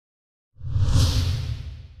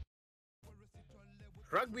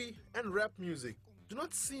Rugby and rap music do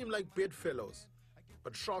not seem like bedfellows,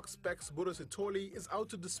 but Sharks back S'bura Sithole is out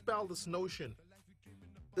to dispel this notion.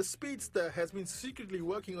 The speedster has been secretly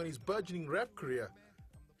working on his burgeoning rap career.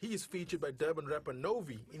 He is featured by Durban rapper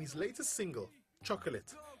Novi in his latest single,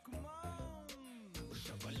 Chocolate.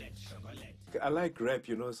 I like rap,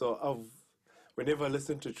 so whenever I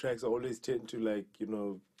listen to tracks, I always tend to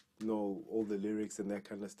know all the lyrics and that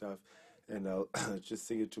kind of stuff, and I'll just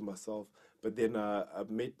sing it to myself. But then I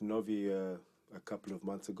met Novi a couple of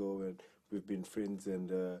months ago, and we've been friends,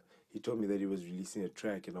 and he told me that he was releasing a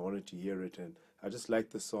track, and I wanted to hear it, and I just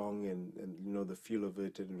liked the song and the feel of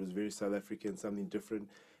it, and it was very South African, something different,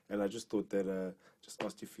 and I just thought that just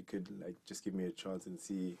asked if he could just give me a chance and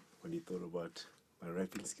see what he thought about my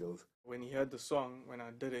rapping skills. When he heard the song, when I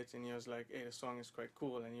did it, and he was like, hey, the song is quite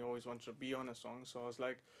cool, and he always wanted to be on a song, so I was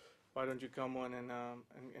like, why don't you come on and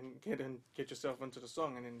get yourself into the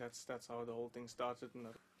song, and then that's how the whole thing started. And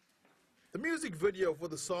the music video for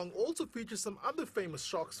the song also features some other famous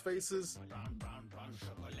Sharks faces.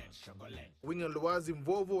 Winger Luwazi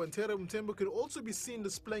Mvovo and Tere Mtembu could also be seen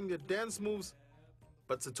displaying their dance moves,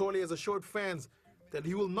 but Sithole has assured fans that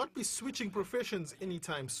he will not be switching professions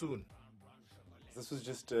anytime soon. This was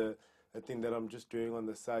just a thing that I'm just doing on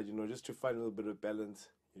the side, just to find a little bit of balance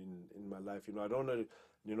in my life. I don't want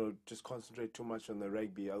to, just concentrate too much on the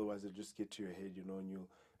rugby, otherwise it'll just get to your head, and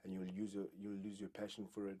you'll lose your passion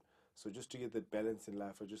for it. So just to get that balance in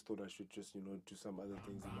life, I just thought I should just, do some other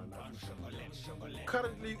things in my life.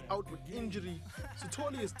 Currently out with injury,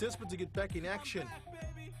 Sithole is desperate to get back in action.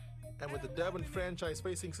 And with the Durban franchise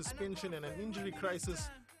facing suspension and an injury crisis,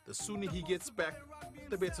 the sooner he gets back,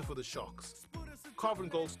 the better for the Sharks. Carvin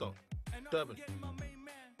Goldstone, Durban.